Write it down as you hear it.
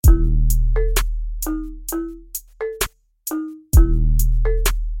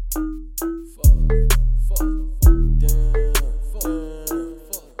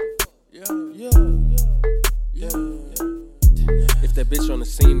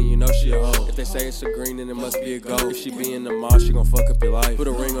then you know she a hoe. If they say it's a green, then it must be a go. If she be in the mall, she gon' fuck up your life. Put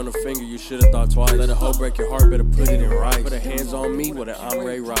a ring on her finger, you should've thought twice. Let a hoe break your heart, better put it in rice. Put her hands on me with an I'm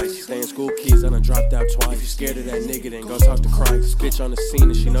Ray Rice. Stay in school, kids, I done dropped out twice. If you scared of that nigga, then go talk to Christ. Bitch on the scene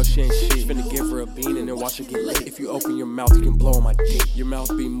and she know she ain't shit. Finna give her a bean and then watch her get lit. If you open your mouth, you can blow on my dick. Your mouth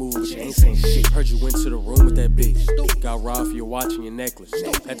be moved, but you ain't saying shit. Heard you went to the room with that bitch. Got robbed for your watch and your necklace.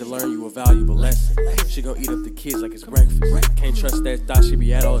 Had to learn you a valuable lesson. She gon' eat up the kids like it's breakfast. Can't trust that thought she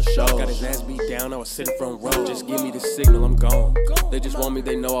be at all the shows. Got his ass beat down, I was sitting front row. Just give me the signal, I'm gone. They just want me,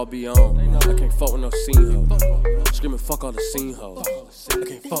 they know I'll be on. I can't fuck with no scene hoe. Screaming fuck all the scene hoes. I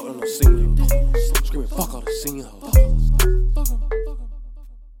can't fuck with no scene hoes. Screaming fuck all the scene hoes.